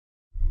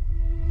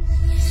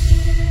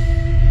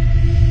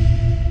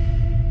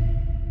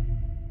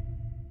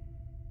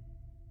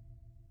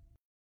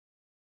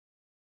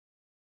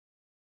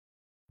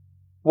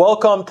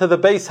Welcome to the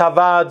Beis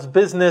Havad's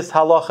Business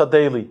Halacha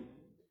Daily.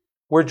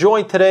 We're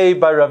joined today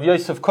by Rav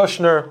Yosef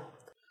Kushner.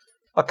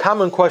 A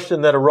common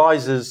question that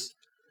arises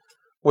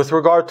with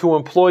regard to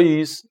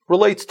employees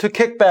relates to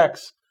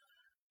kickbacks.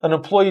 An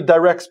employee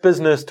directs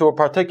business to a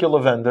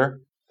particular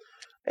vendor,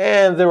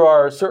 and there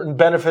are certain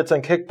benefits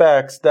and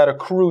kickbacks that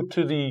accrue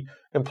to the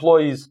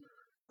employee's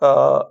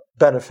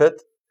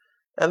benefit.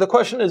 And the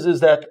question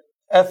is that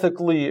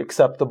ethically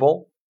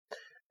acceptable?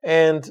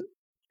 And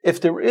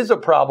if there is a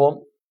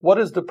problem, what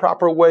is the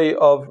proper way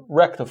of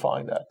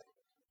rectifying that?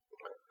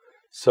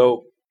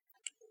 So,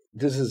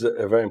 this is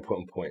a very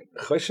important point.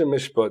 Choshen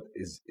Mishpat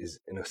is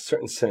in a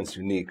certain sense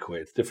unique, where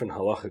it's different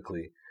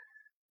halachically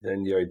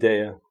than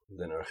Yeridea,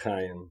 than Or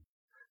Chaim,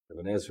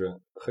 than Ezra.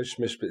 Choshen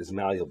Mishpat is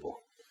malleable.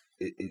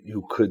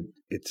 You could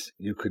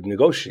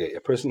negotiate.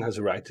 A person has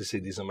a right to say,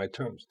 these are my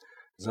terms.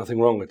 There's nothing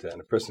wrong with that.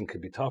 And a person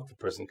could be talked. A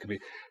person could be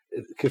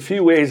a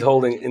few ways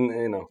holding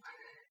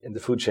in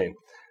the food chain.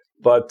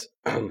 But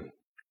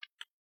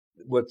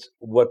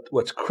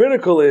what's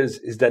critical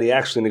is that he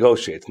actually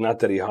negotiates, not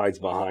that he hides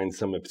behind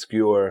some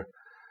obscure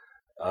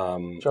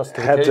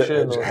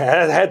justification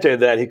heter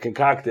that he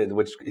concocted,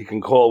 which he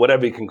can call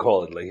whatever he can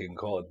call it. Like he can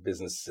call it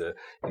business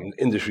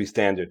industry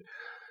standard.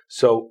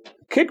 So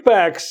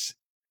kickbacks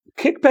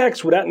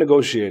without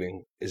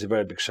negotiating is a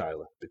very big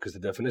shaila, because the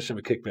definition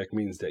of a kickback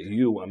means that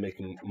you are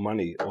making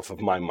money off of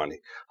my money.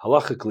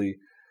 Halachically,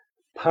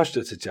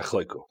 pashtus it's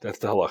yachloiku. That's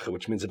the halacha,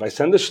 which means if I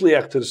send a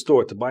shliach to the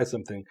store to buy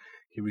something,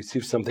 he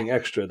receives something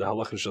extra. The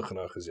halacha shulchan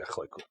aruch is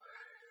yachloiku.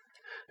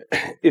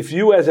 If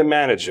you as a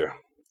manager,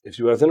 if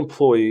you as an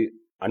employee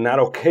are not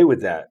okay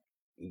with that,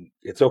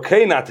 it's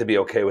okay not to be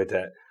okay with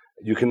that.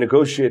 You can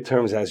negotiate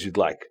terms as you'd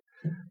like.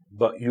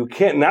 But you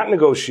can't not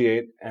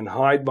negotiate and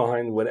hide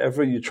behind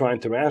whatever you're trying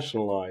to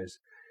rationalize,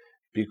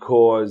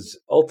 because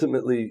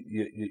ultimately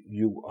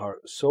you are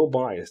so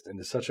biased and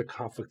there's such a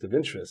conflict of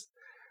interest.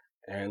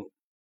 And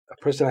a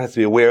person has to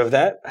be aware of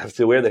that, has to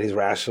be aware that he's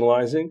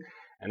rationalizing.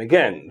 And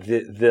again,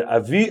 the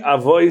avi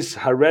avois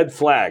hared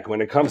flag when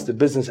it comes to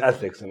business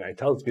ethics, and I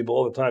tell it to people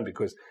all the time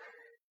because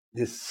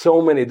there's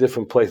so many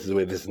different places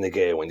where this is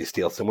negaya when you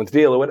steal someone's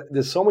deal, or what,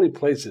 there's so many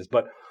places,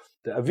 but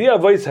the avi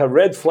avois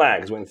hared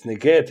flags when it's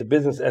negaya to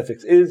business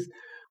ethics is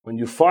when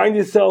you find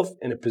yourself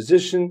in a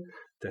position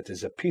that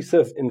there's a piece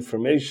of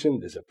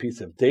information, there's a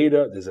piece of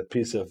data, there's a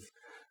piece of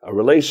a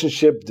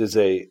relationship, there's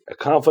a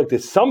conflict,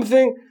 there's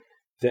something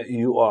that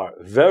you are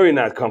very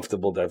not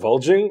comfortable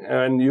divulging,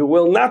 and you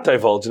will not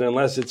divulge it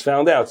unless it's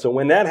found out. So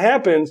when that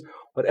happens,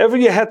 whatever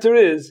your heter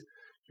is,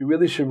 you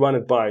really should run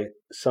it by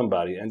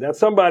somebody. And that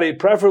somebody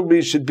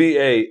preferably should be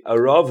a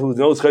Rav who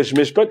knows Choshen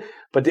Mishpat.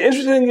 But the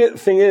interesting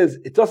thing is,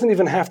 it doesn't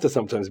even have to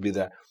sometimes be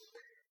that.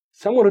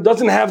 Someone who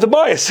doesn't have the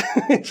bias.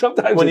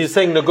 Sometimes when you're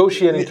saying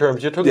negotiating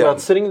terms, you're talking about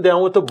sitting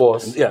down with the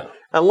boss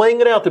and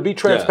laying it out to be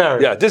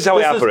transparent. Yeah, this is how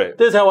I operate.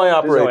 This is how I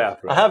operate.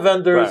 I have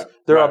vendors. Right.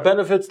 There are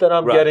benefits that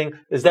I'm getting.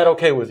 Is that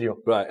okay with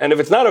you? Right. And if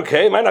it's not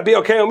okay, it might not be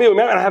okay with me. We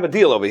might not have a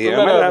deal over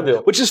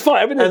here. Which is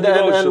fine. And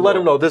let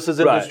them know this is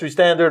industry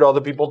standard.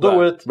 Other people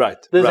do it. Right.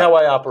 This is how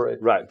I operate.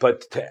 Right.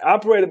 But to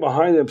operate it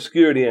behind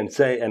obscurity and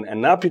say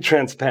and not be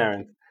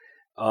transparent,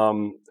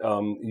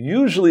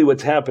 usually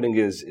what's happening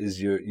is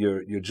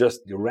you're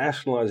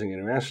rationalizing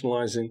and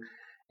rationalizing,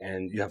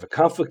 and you have a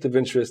conflict of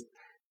interest.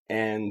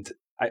 And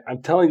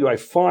I'm telling you, I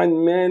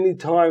find many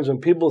times when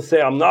people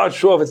say, I'm not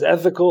sure if it's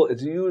ethical,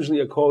 it's usually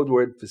a code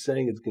word for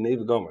saying it's Gnei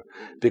V'Gomer.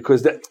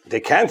 Because they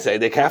can say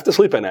they have to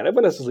sleep at night.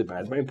 Everyone has to sleep at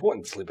night. It's very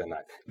important to sleep at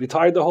night. You're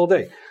tired the whole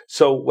day.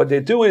 So what they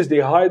do is they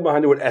hide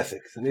behind the word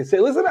ethics. And they say,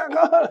 listen,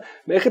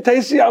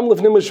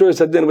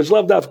 which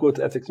love what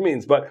ethics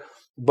means. But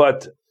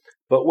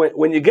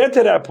when you get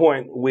to that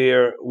point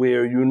where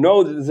you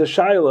know that there's a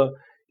shaila,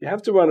 you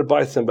have to run it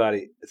by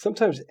somebody.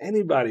 Sometimes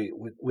anybody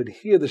would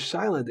hear the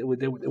shaila, it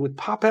would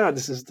pop out.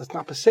 That's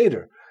not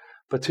Peseder.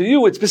 But to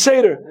you, it's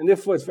Peseder. And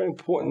therefore, it's very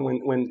important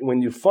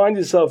when you find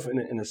yourself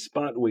in a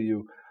spot where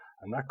you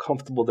are not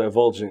comfortable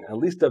divulging, at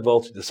least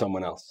divulge it to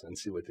someone else and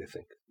see what they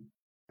think.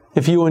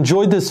 If you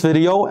enjoyed this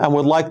video and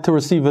would like to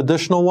receive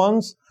additional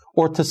ones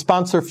or to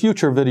sponsor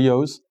future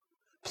videos,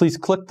 please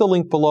click the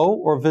link below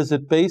or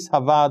visit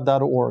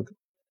beishavad.org.